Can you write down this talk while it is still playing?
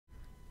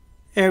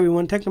Hey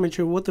everyone,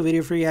 Technomentary with the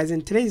video for you guys.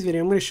 In today's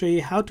video, I'm going to show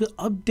you how to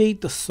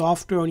update the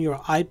software on your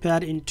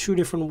iPad in two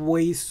different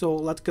ways. So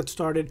let's get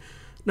started.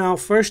 Now,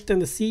 first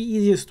and the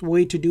easiest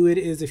way to do it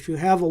is if you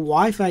have a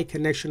Wi-Fi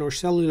connection or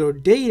cellular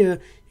data,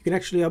 you can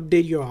actually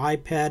update your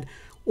iPad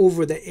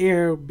over the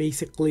air,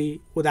 basically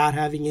without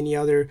having any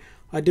other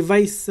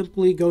device.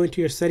 Simply go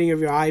into your setting of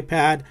your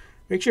iPad.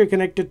 Make sure you're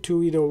connected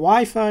to either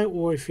Wi-Fi,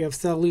 or if you have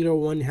cellular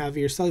one, have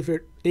your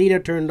cellular data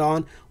turned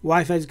on.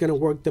 Wi-Fi is going to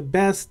work the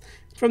best.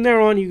 From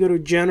there on, you go to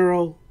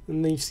General,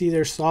 and then you see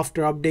their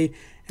software update,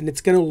 and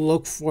it's going to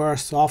look for a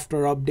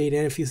software update.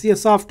 And if you see a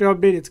software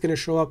update, it's going to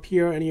show up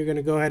here, and you're going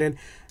to go ahead and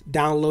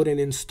download and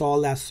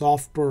install that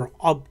software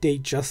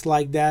update just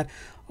like that.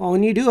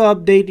 When you do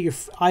update, your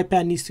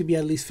iPad needs to be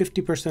at least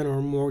 50%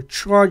 or more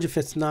charged if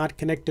it's not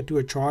connected to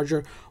a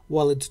charger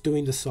while it's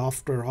doing the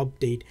software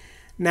update.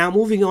 Now,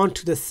 moving on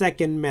to the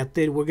second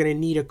method, we're going to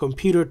need a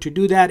computer to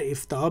do that.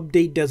 If the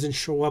update doesn't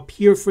show up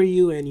here for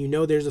you and you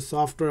know there's a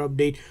software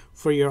update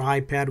for your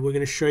iPad, we're going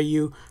to show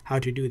you how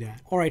to do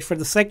that. All right, for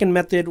the second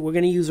method, we're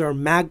going to use our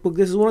MacBook.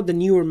 This is one of the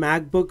newer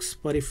MacBooks,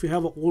 but if you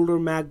have an older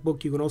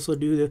MacBook, you can also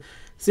do the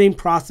same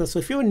process. So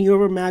if you have a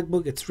newer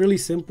MacBook, it's really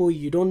simple.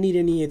 You don't need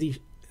any of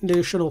the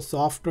additional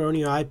software on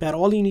your iPad.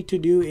 All you need to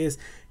do is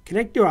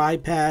connect your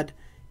iPad.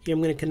 Here,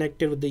 I'm going to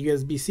connect it with the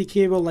USB-C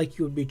cable like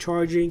you would be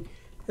charging,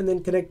 and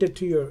then connect it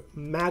to your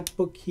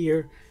MacBook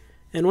here.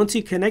 And once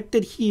you connect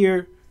it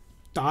here,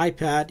 the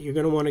iPad, you're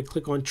going to want to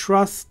click on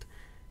Trust,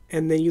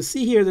 and then you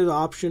see here there's an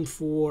option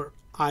for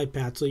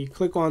iPad. So you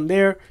click on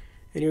there,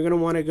 and you're going to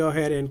want to go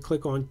ahead and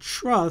click on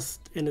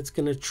Trust, and it's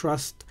going to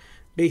trust,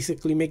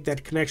 basically make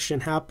that connection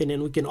happen.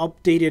 And we can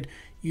update it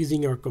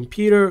using our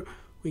computer.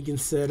 We can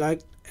set up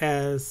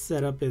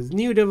as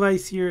new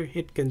device here,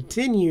 hit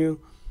continue,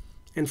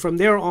 and from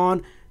there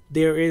on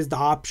there is the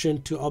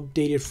option to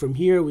update it from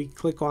here. We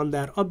click on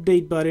that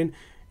update button,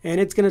 and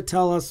it's going to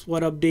tell us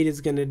what update is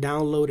going to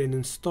download and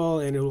install,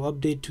 and it will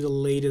update to the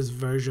latest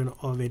version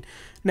of it.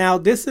 Now,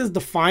 this is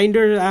the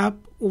Finder app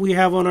we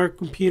have on our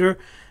computer.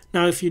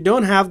 Now, if you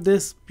don't have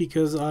this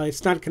because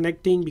it's not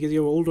connecting because you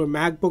have an older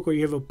MacBook or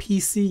you have a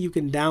PC, you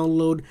can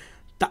download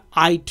the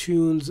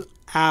iTunes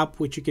app,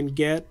 which you can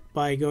get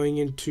by going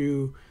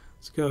into,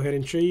 let's go ahead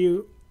and show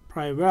you,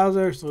 private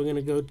browser. So we're going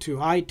to go to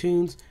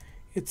iTunes.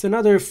 It's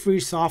another free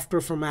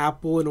software from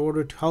Apple in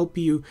order to help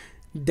you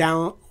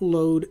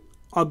download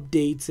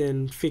updates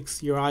and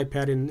fix your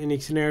iPad in any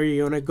scenario.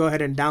 You want to go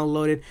ahead and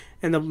download it,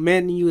 and the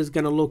menu is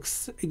going to look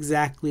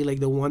exactly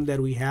like the one that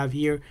we have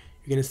here.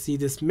 You're going to see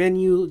this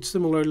menu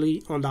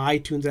similarly on the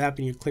iTunes app,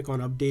 and you click on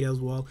update as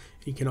well.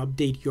 You can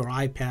update your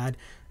iPad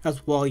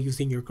as well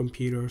using your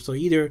computer. So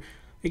either,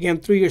 again,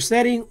 through your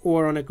setting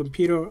or on a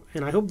computer.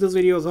 And I hope this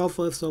video is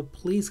helpful. If so,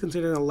 please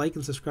consider the like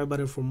and subscribe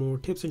button for more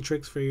tips and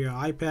tricks for your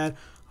iPad,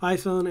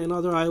 iPhone, and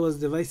other iOS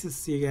devices.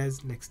 See you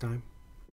guys next time.